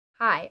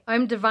Hi,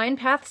 I'm Divine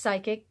Path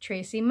Psychic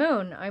Tracy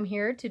Moon. I'm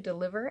here to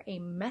deliver a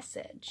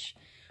message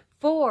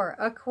for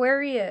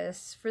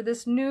Aquarius for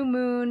this new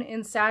moon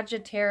in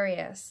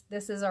Sagittarius.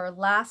 This is our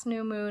last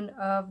new moon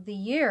of the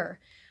year,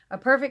 a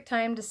perfect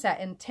time to set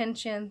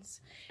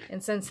intentions.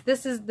 And since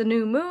this is the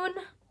new moon,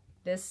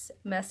 this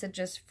message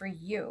is for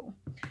you.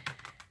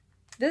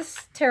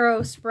 This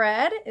tarot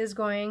spread is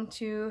going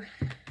to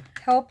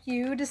help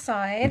you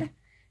decide,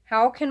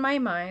 how can my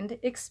mind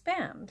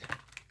expand?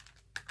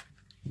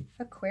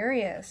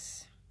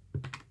 Aquarius.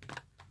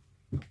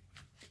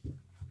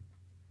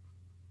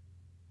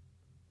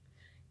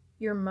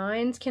 Your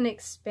mind can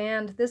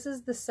expand. This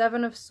is the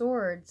Seven of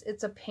Swords.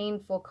 It's a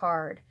painful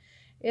card.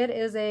 It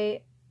is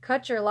a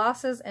cut your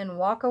losses and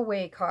walk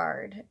away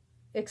card.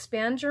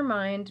 Expand your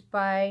mind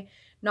by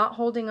not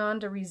holding on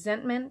to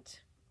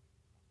resentment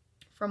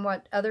from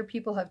what other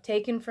people have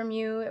taken from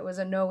you. It was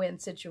a no-win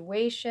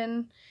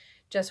situation.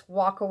 Just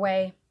walk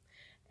away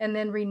and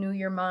then renew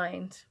your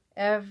mind.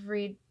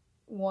 Everyone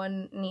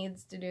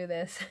needs to do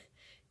this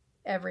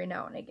every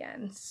now and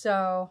again.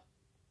 So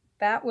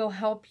that will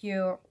help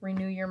you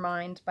renew your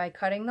mind by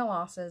cutting the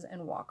losses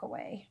and walk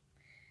away.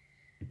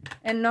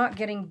 And not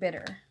getting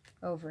bitter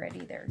over it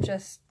either.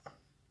 Just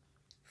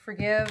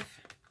forgive,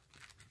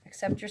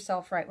 accept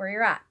yourself right where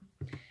you're at.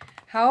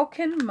 How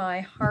can my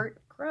heart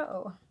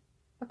grow?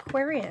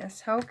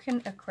 Aquarius. How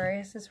can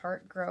Aquarius's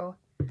heart grow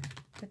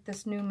with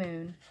this new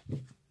moon?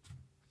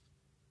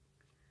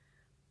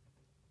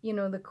 You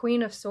know, the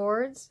Queen of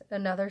Swords,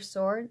 another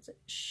Swords,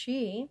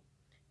 she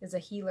is a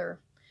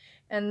healer.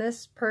 And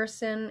this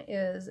person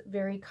is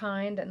very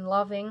kind and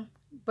loving,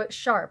 but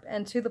sharp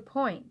and to the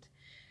point.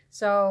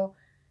 So,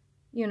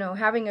 you know,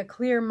 having a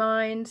clear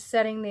mind,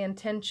 setting the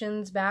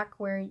intentions back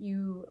where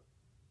you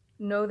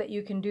know that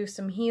you can do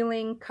some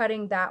healing,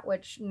 cutting that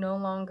which no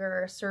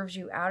longer serves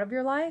you out of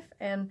your life,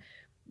 and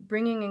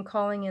bringing and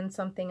calling in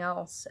something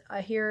else.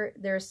 Here,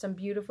 there's some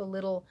beautiful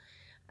little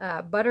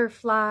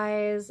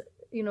butterflies.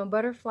 You know,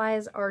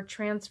 butterflies are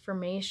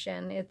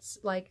transformation. It's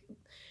like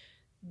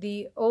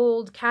the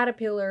old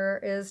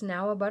caterpillar is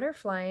now a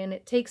butterfly, and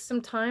it takes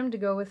some time to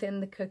go within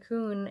the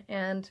cocoon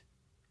and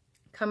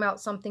come out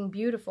something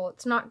beautiful.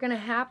 It's not going to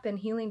happen.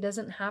 Healing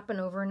doesn't happen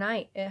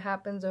overnight. It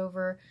happens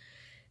over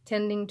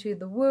tending to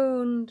the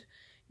wound,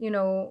 you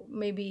know,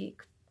 maybe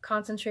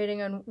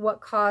concentrating on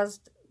what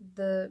caused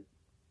the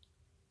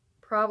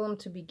problem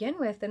to begin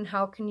with and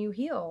how can you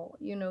heal.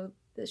 You know,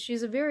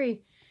 she's a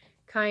very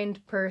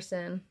kind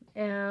person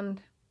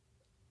and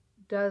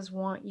does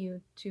want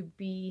you to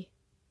be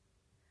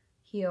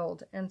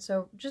healed. And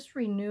so just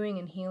renewing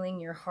and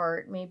healing your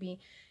heart, maybe,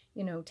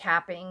 you know,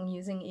 tapping,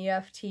 using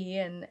EFT,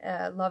 and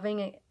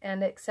loving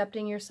and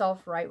accepting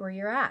yourself right where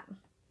you're at.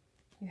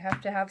 You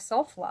have to have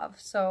self-love.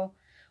 So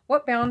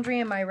what boundary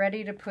am I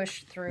ready to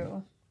push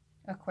through,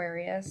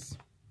 Aquarius?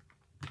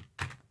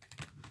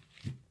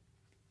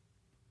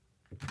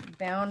 What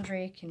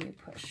boundary can you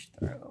push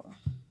through?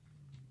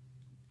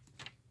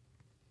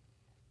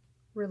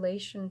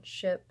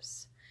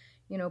 Relationships,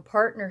 you know,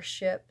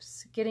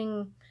 partnerships,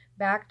 getting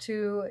back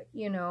to,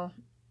 you know,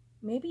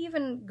 maybe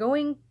even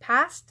going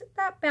past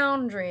that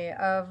boundary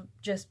of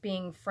just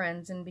being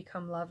friends and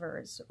become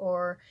lovers,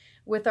 or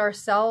with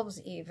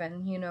ourselves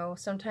even. You know,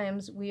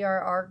 sometimes we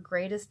are our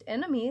greatest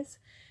enemies.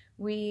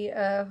 We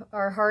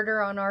are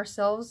harder on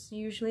ourselves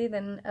usually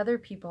than other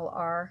people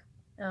are.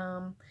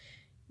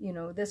 You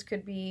know, this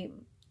could be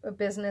a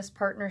business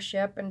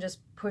partnership and just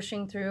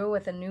pushing through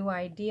with a new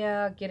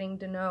idea, getting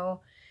to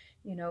know,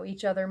 you know,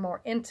 each other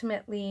more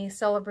intimately,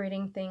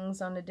 celebrating things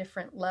on a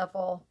different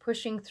level,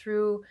 pushing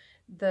through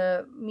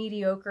the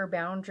mediocre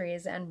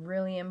boundaries and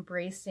really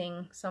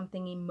embracing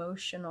something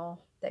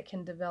emotional that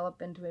can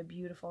develop into a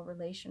beautiful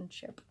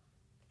relationship.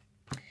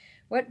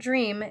 What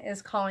dream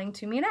is calling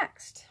to me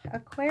next?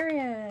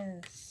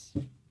 Aquarius.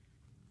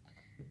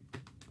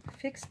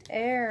 Fixed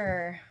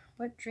air.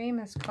 What dream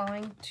is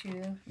calling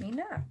to me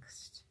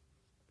next?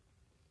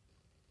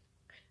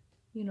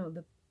 You know,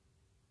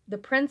 the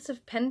Prince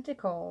of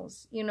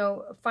Pentacles, you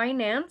know,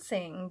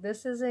 financing.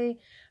 This is a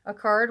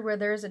card where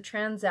there's a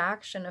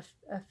transaction,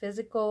 a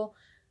physical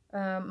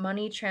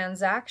money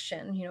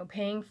transaction, you know,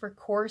 paying for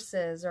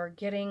courses or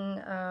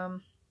getting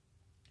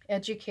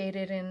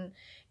educated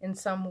in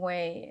some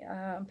way,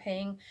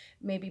 paying,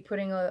 maybe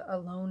putting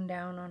a loan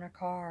down on a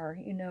car,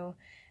 you know.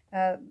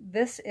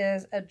 This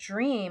is a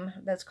dream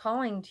that's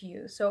calling to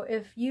you. So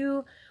if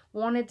you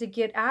wanted to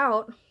get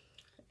out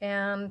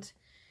and,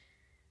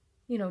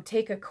 you know,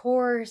 take a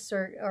course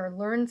or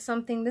learn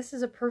something, this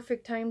is a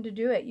perfect time to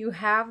do it. You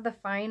have the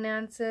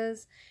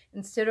finances.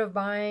 Instead of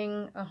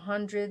buying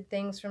 100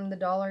 things from the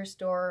dollar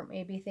store,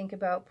 maybe think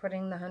about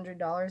putting the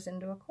 $100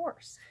 into a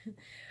course.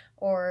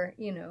 Or,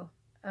 you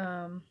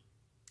know,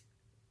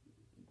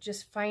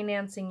 just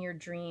financing your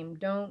dream.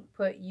 Don't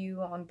put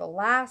you on the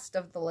last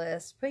of the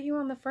list. Put you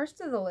on the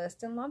first of the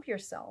list and love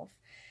yourself.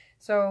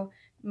 So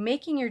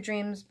making your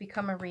dreams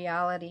become a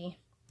reality.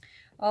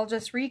 I'll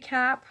just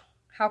recap.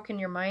 How can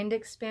your mind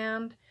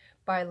expand?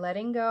 by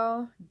letting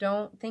go.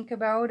 Don't think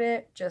about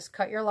it. Just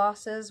cut your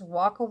losses.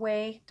 Walk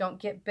away. Don't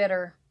get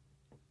bitter.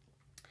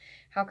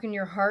 How can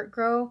your heart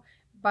grow?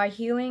 By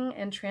healing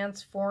and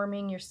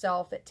transforming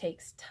yourself. It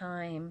takes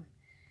time.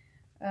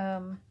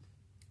 And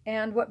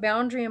what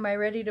boundary am I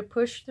ready to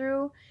push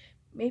through?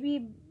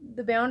 Maybe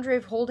the boundary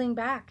of holding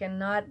back and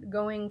not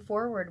going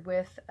forward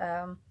with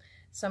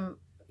some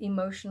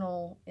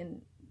emotional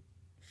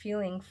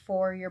feeling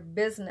for your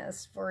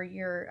business, for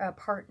your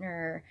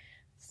partner,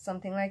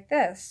 something like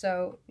this.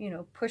 So, you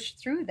know, push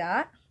through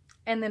that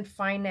and then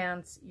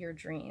finance your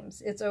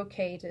dreams. It's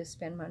okay to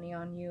spend money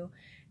on you.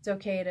 It's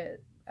okay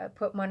to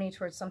put money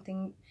towards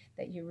something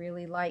that you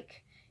really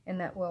like and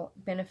that will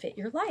benefit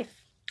your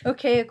life.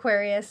 Okay,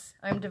 Aquarius,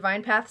 I'm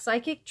Divine Path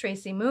Psychic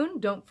Tracy Moon.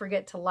 Don't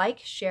forget to like,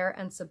 share,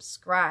 and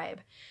subscribe.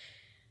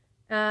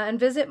 And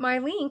visit my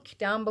link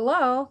down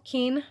below,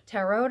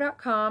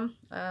 keentarot.com.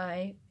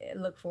 I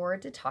look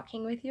forward to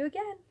talking with you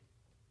again.